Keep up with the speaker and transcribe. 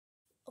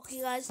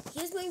Okay guys,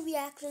 here's my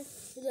reaction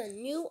to the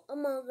new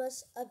Among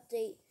Us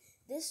update.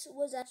 This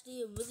was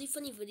actually a really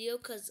funny video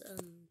because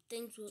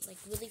things were like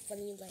really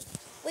funny. Like,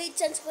 wait,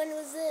 since when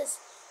was this?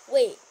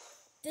 Wait,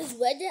 this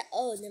red?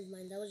 Oh, never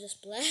mind. That was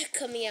just black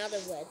coming out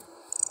of red.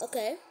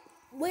 Okay.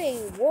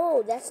 Wait,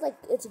 whoa, that's like,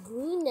 it's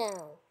green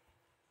now.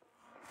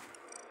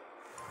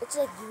 It's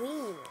like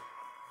green.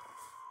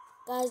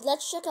 Guys,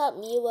 let's check out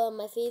Miwa,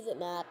 my favorite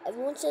map.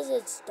 Everyone says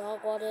it's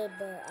dog water,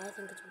 but I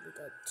think it's really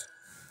good.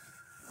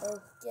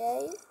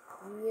 Okay,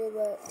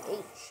 Miwa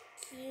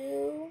HQ.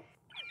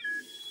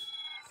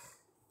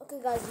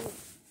 Okay, guys,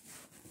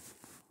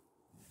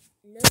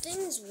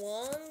 nothing's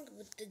wrong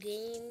with the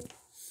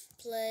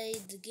gameplay.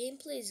 The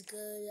gameplay is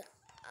good.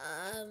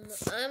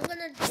 I'm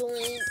gonna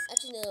join.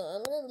 Actually, no,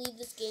 I'm gonna leave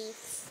this game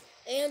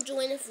and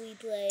join a free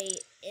play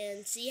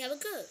and see how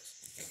it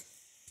goes.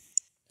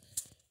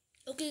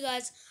 Okay,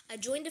 guys, I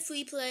joined the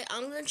free play.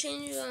 I'm gonna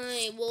change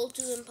my role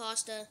to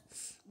imposter.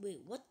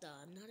 Wait, what the?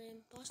 I'm not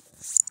an imposter.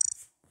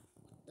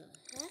 What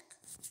the heck?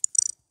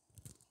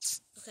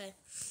 Okay,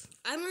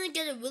 I'm gonna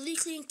get a really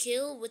clean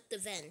kill with the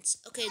vents.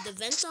 Okay, the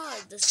vents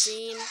are the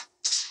same.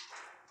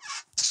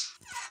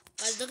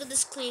 Guys, look at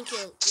this clean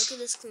kill. Look at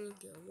this clean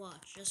kill.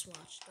 Watch, just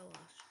watch. Don't watch.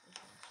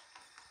 Just watch.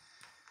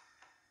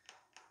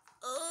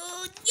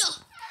 Oh, yeah.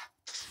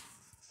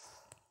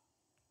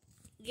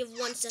 Give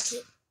 1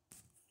 second.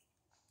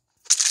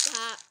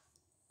 Stop.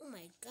 Oh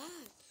my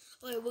god.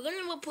 Okay, we're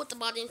gonna report the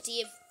bot and see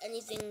if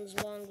anything's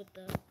wrong with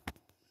the.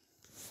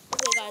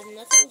 Okay, guys,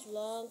 nothing's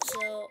wrong.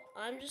 So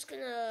I'm just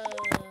gonna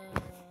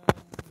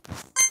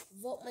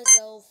vote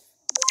myself.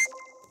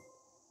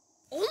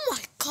 Oh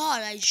my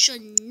god, I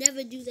should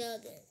never do that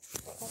again.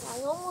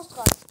 I almost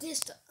got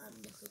this.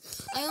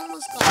 I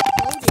almost got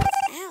voted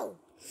out.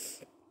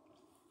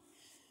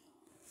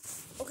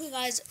 Okay,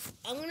 guys,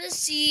 I'm gonna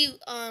see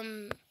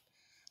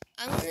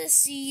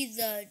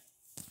the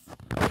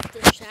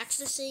chat's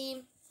the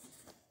same,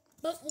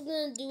 but we're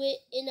gonna do it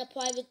in a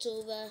private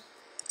server.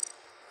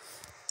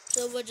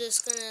 So we're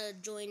just gonna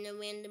join a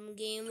random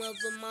game of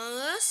Among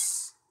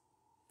Us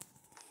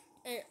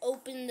and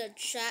open the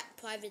chat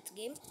private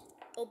game.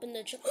 Open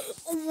the chat.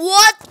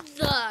 What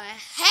the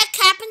heck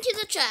happened to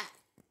the chat?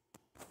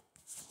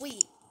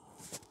 Wait,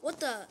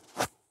 what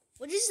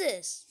is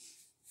this?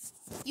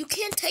 You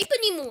can't type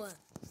anymore.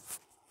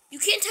 You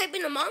can't type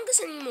in Among Us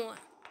anymore.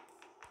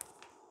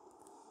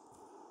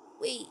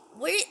 Wait,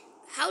 wait,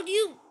 how do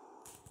you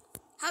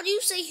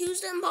say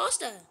who's the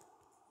imposter?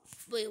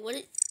 Wait, what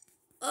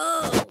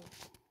oh,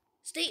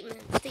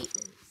 statement.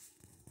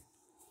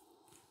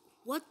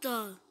 What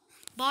the?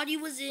 Body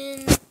was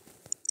in.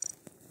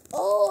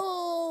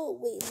 Oh,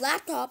 wait,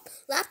 laptop.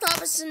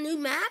 Laptop is a new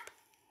map?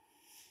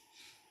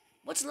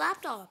 What's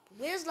laptop?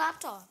 Where's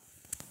laptop?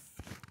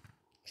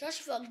 Trash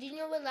Frog, do you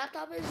know what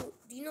laptop is?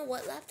 Do you know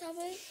what laptop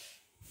is?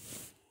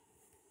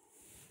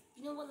 Do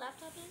you know what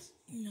laptop is?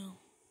 No.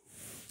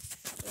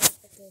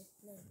 Okay,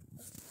 no.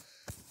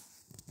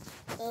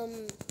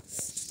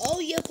 Oh,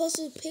 you're supposed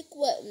to pick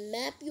what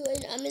map you're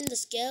in. I'm in the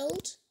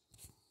Skeld.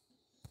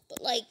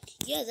 But, like,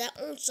 yeah, that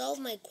won't solve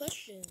my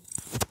question.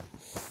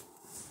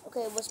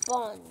 Okay,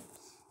 respond.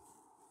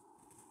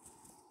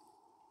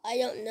 I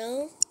don't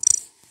know.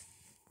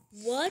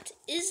 What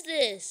is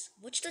this?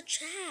 What's the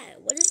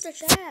chat? What is the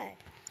chat?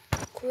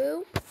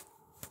 Crew?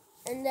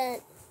 And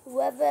then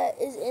whoever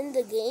is in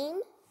the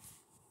game?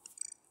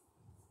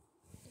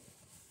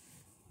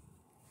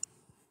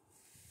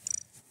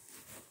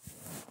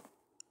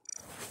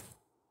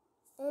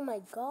 Oh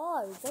my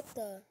god, what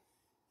the?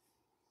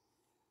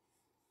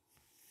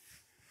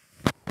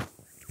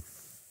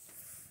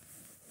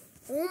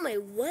 Oh my,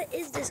 what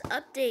is this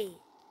update?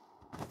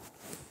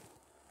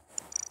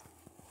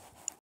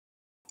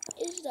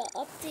 What is the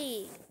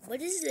update?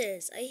 What is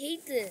this? I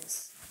hate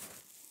this.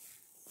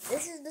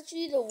 This is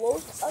literally the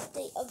worst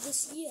update of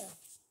this year.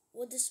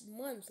 Or this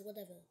month,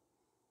 whatever.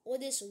 Or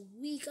this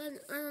week, I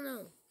don't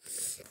know.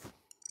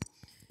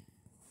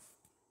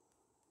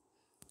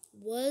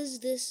 Was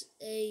this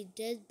a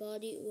dead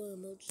body or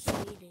emergency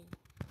meeting?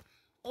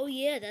 Oh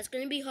yeah, that's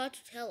gonna be hard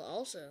to tell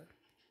also.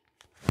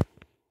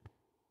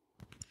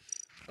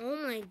 Oh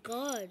my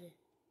god.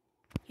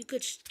 You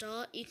could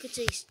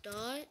say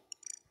start.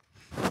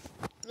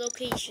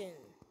 Location.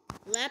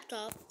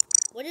 Laptop.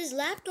 What is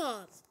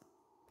laptop?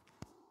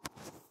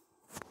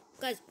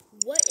 Guys,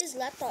 what is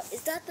laptop?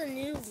 Is that the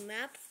new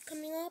map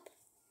coming up?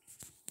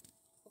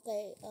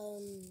 Okay,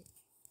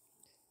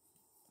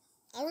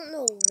 I don't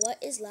know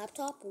what is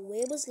laptop,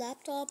 where was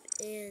laptop,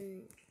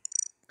 and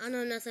I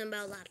know nothing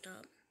about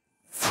laptop.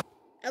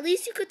 At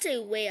least you could say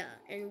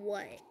where and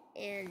what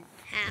and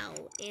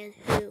how and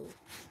who.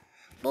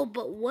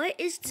 But what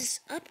is this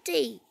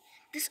update?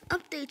 This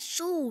update's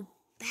so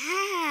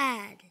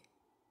bad.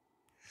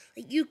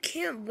 Like, you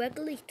can't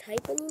regularly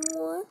type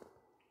anymore.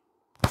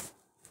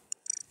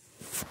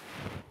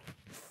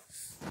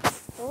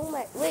 Oh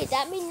my, wait,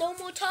 that means no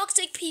more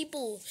toxic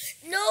people.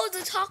 No,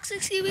 the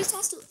toxic series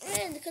has to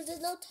end because there's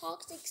no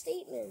toxic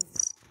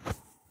statements.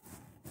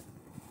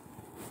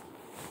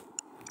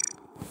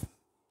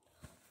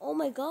 Oh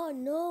my god,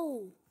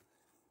 no.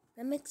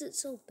 That makes it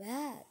so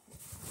bad.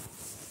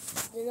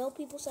 You know,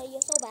 people say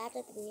you're so bad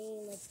at the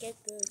game. Like, get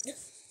good.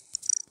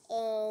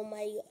 Oh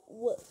my,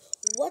 what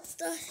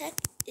the heck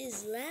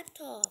is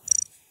laptop?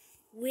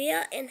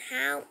 Where and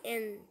how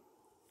and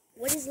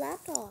what is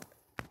laptop?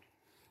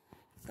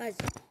 Guys,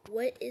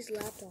 what is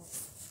laptop?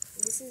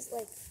 This is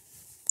like,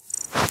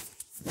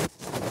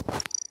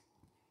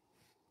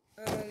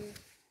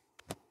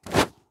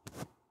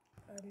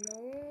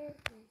 no.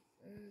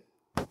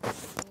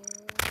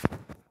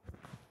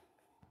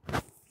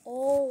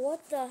 Oh,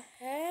 what the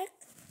heck?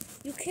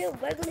 You can't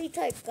regularly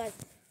type, guys.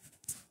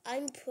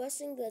 I'm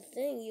pressing the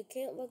thing. You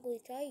can't regularly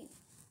type.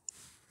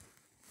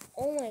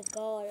 Oh my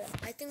god.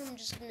 I think I'm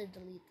just gonna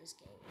delete this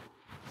game.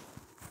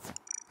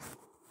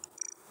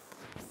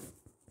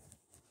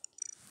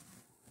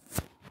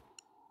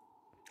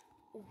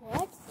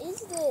 What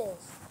is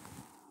this?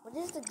 What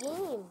is the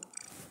game?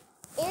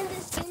 And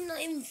this game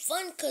not even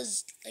fun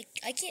because like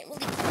I can't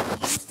really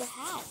use the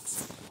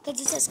hats.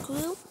 Because it says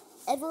crew.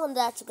 Everyone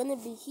that's gonna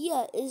be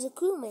here is a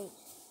crewmate.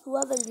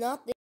 Whoever's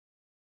not there.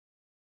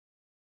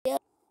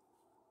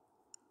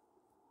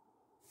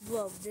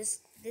 Bro, this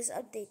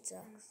update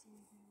sucks.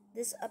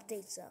 This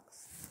update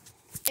sucks.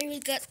 Anyway,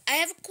 guys, I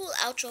have a cool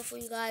outro for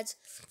you guys.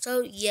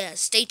 So yeah,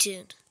 stay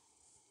tuned.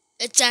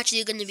 It's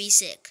actually gonna be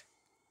sick.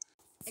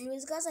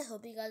 Anyways, guys, I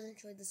hope you guys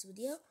enjoyed this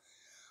video.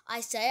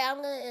 I say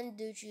I'm gonna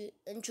introduce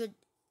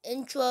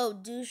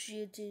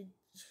you to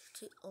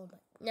oh my,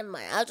 never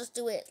mind. I'll just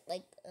do it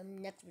like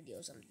next video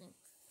or something.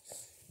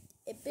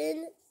 It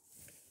been,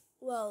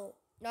 well,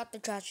 not the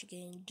trash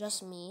game,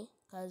 just me,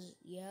 cause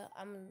yeah,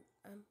 I'm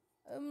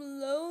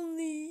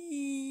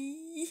lonely.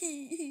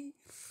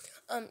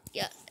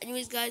 Yeah.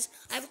 Anyways, guys,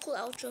 I have a cool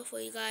outro for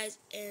you guys,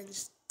 and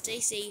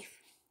stay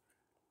safe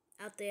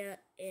out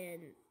there,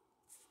 and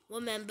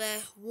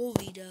remember,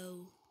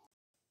 Warrido.